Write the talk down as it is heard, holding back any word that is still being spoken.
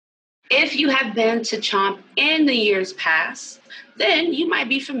If you have been to CHOMP in the years past, then you might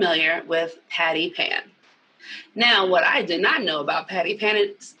be familiar with pattypan. Now, what I did not know about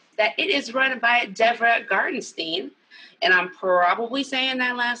pattypan is that it is run by Devra Gartenstein, and I'm probably saying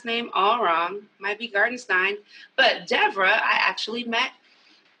that last name all wrong. Might be Gartenstein, but Devra I actually met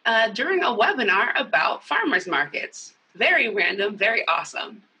during a webinar about farmers markets. Very random, very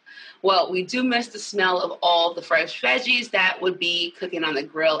awesome. Well, we do miss the smell of all the fresh veggies that would be cooking on the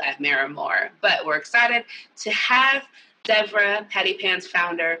grill at Miramore, but we're excited to have Devra, Pattypan's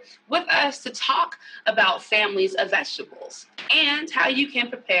founder, with us to talk about families of vegetables and how you can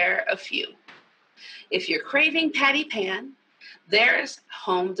prepare a few. If you're craving Pattypan, there's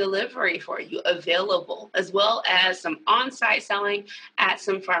home delivery for you available, as well as some on-site selling at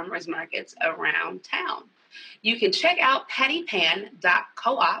some farmers markets around town. You can check out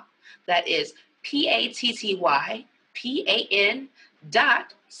pattypan.coop. That is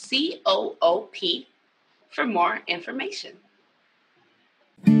pattypan.coop for more information.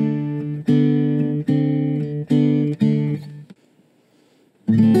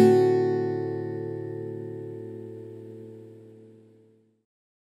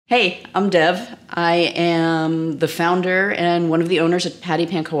 Hey, I'm Dev. I am the founder and one of the owners at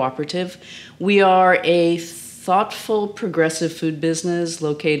Pattypan Cooperative. We are a thoughtful, progressive food business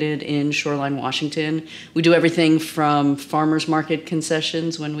located in Shoreline, Washington. We do everything from farmers market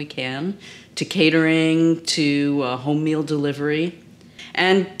concessions when we can, to catering, to home meal delivery.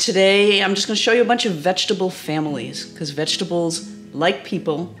 And today I'm just going to show you a bunch of vegetable families, because vegetables, like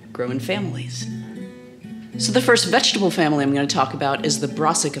people, grow in families. So the first vegetable family I'm going to talk about is the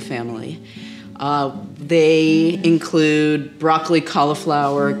Brassica family. They include broccoli,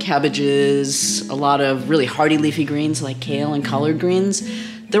 cauliflower, cabbages, a lot of really hardy leafy greens like kale and collard greens.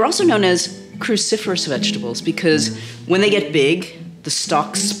 They're also known as cruciferous vegetables because when they get big, the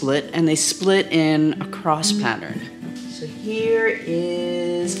stalks split, and they split in a cross pattern. So here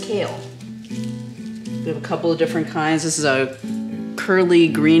is kale. We have a couple of different kinds. This is a curly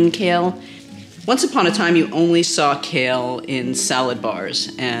green kale. Once upon a time, you only saw kale in salad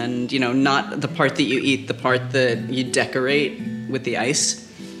bars, and not the part that you eat, the part that you decorate with the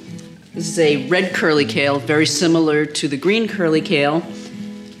ice. This is a red curly kale, very similar to the green curly kale,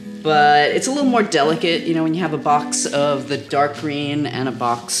 but it's a little more delicate. When you have a box of the dark green and a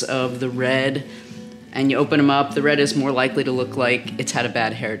box of the red, and you open them up, the red is more likely to look like it's had a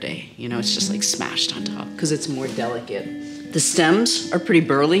bad hair day. It's just like smashed on top because it's more delicate. The stems are pretty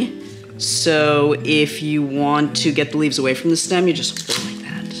burly. So if you want to get the leaves away from the stem, you just hold it like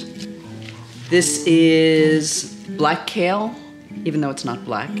that. This is black kale, even though it's not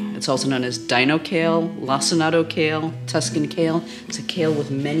black. It's also known as dino kale, lacinato kale, Tuscan kale. It's a kale with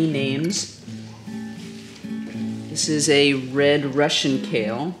many names. This is a red Russian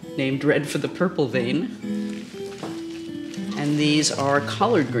kale, named red for the purple vein. And these are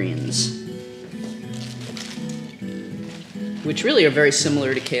collard greens, which really are very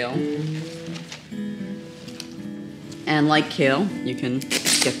similar to kale. And like kale, you can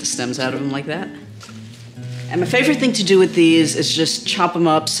get the stems out of them like that. And my favorite thing to do with these is just chop them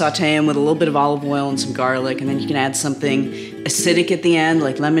up, saute them with a little bit of olive oil and some garlic, and then you can add something acidic at the end,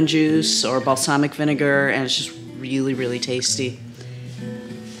 like lemon juice or balsamic vinegar, and it's just really, really tasty.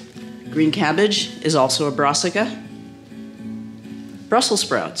 Green cabbage is also a brassica. Brussels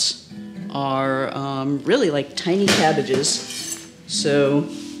sprouts are really like tiny cabbages. So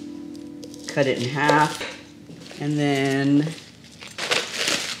cut it in half, and then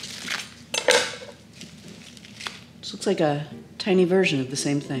this looks like a tiny version of the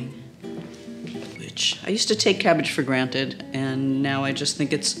same thing, which I used to take cabbage for granted, and now I just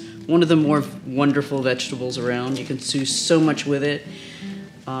think it's one of the more wonderful vegetables around. You can do so much with it.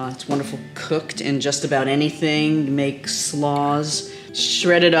 It's wonderful cooked in just about anything. You make slaws,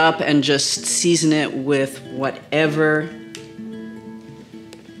 shred it up, and just season it with whatever.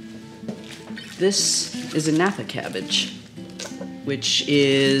 This is a Napa cabbage, which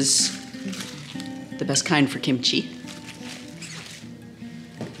is the best kind for kimchi.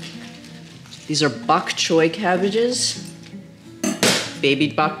 These are bok choy cabbages,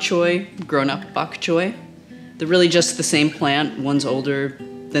 baby bok choy, grown-up bok choy. They're really just the same plant. One's older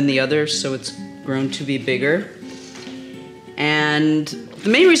than the other, so it's grown to be bigger. And the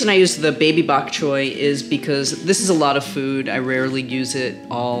main reason I use the baby bok choy is because this is a lot of food. I rarely use it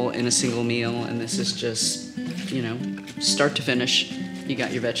all in a single meal, and this is just, start to finish, you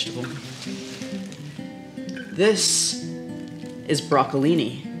got your vegetable. This is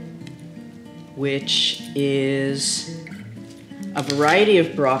broccolini, which is a variety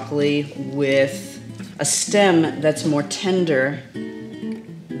of broccoli with a stem that's more tender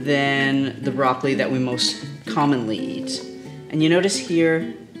than the broccoli that we most commonly eat. And you notice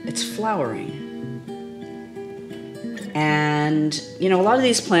here, it's flowering. And, you know, a lot of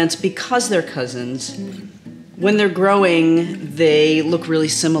these plants, because they're cousins, when they're growing, they look really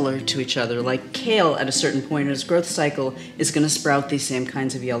similar to each other. Like kale, at a certain point in its growth cycle, is going to sprout these same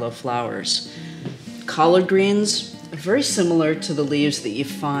kinds of yellow flowers. Collard greens are very similar to the leaves that you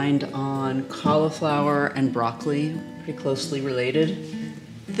find on cauliflower and broccoli, pretty closely related.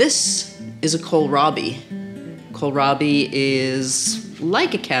 This is a kohlrabi. Kohlrabi is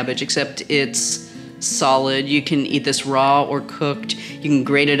like a cabbage, except it's solid. You can eat this raw or cooked. You can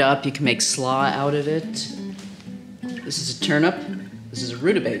grate it up. You can make slaw out of it. This is a turnip. This is a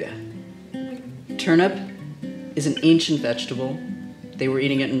rutabaga. Turnip is an ancient vegetable. They were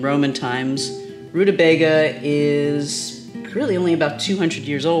eating it in Roman times. Rutabaga is really only about 200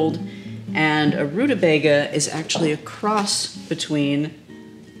 years old, and a rutabaga is actually a cross between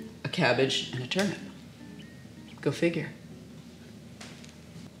a cabbage and a turnip. Go figure.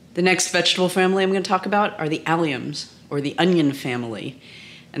 The next vegetable family I'm going to talk about are the alliums, or the onion family.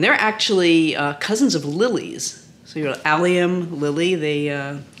 And they're actually cousins of lilies. So you have allium, lily, they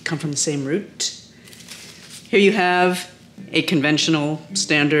come from the same root. Here you have a conventional,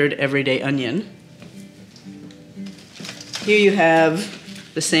 standard, everyday onion. Here you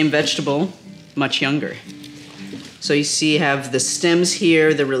have the same vegetable, much younger. So you see you have the stems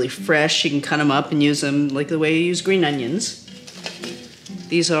here, they're really fresh. You can cut them up and use them like the way you use green onions.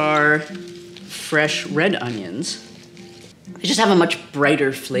 These are fresh red onions. They just have a much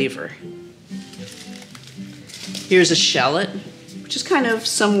brighter flavor. Here's a shallot, which is kind of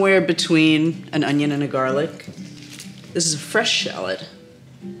somewhere between an onion and a garlic. This is a fresh shallot.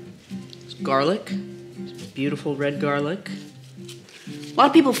 It's garlic, beautiful red garlic. A lot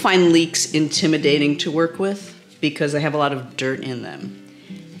of people find leeks intimidating to work with because they have a lot of dirt in them.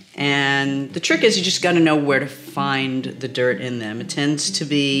 And the trick is you just got to know where to find the dirt in them. It tends to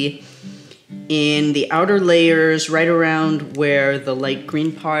be in the outer layers, right around where the light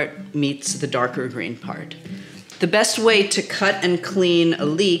green part meets the darker green part. The best way to cut and clean a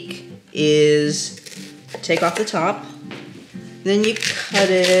leek is take off the top, then you cut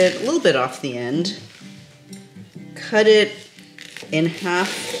it a little bit off the end, cut it in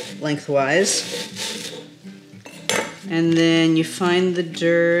half lengthwise, and then you find the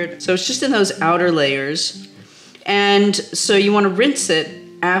dirt. So it's just in those outer layers. And so you want to rinse it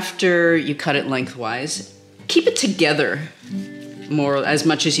after you cut it lengthwise. Keep it together as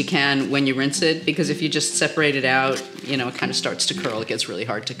much as you can when you rinse it, because if you just separate it out, you know, it kind of starts to curl. It gets really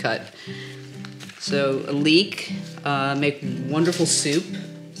hard to cut. So a leek, make wonderful soup.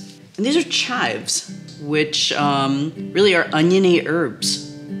 And these are chives, which really are oniony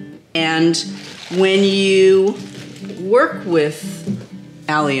herbs. And when you work with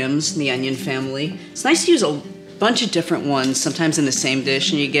alliums, the onion family, it's nice to use a bunch of different ones, sometimes in the same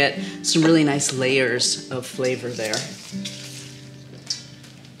dish, and you get some really nice layers of flavor there.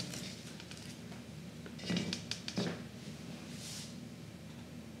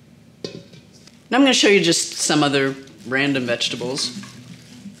 Now I'm going to show you just some other random vegetables.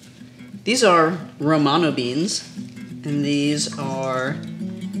 These are Romano beans, and these are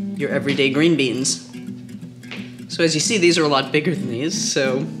your everyday green beans. So as you see, these are a lot bigger than these,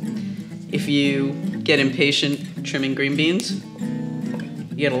 so if you get impatient trimming green beans,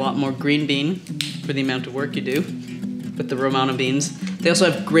 you get a lot more green bean for the amount of work you do with the Romano beans. They also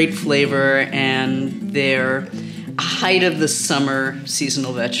have great flavor, and they're a height of the summer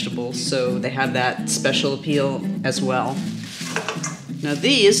seasonal vegetable, so they have that special appeal as well. Now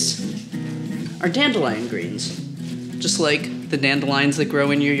these are dandelion greens, just like the dandelions that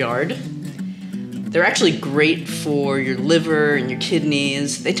grow in your yard. They're actually great for your liver and your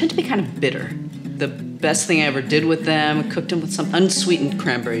kidneys. They tend to be kind of bitter. The best thing I ever did with them, cooked them with some unsweetened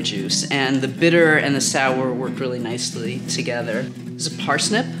cranberry juice, and the bitter and the sour worked really nicely together. There's a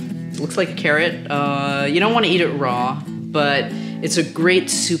parsnip. It looks like a carrot. You don't want to eat it raw, but it's a great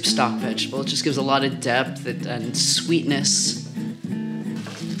soup stock vegetable. It just gives a lot of depth and sweetness.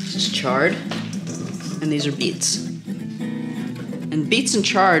 This is chard, and these are beets. And beets and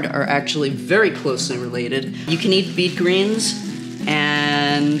chard are actually very closely related. You can eat beet greens,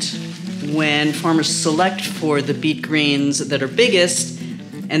 and when farmers select for the beet greens that are biggest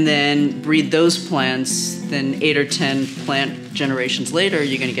and then breed those plants, then 8 or 10 plant generations later,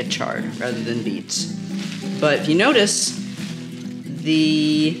 you're gonna get chard rather than beets. But if you notice,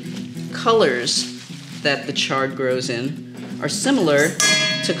 the colors that the chard grows in are similar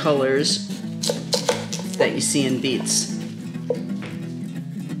to colors that you see in beets.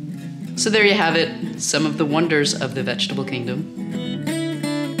 So there you have it, some of the wonders of the vegetable kingdom.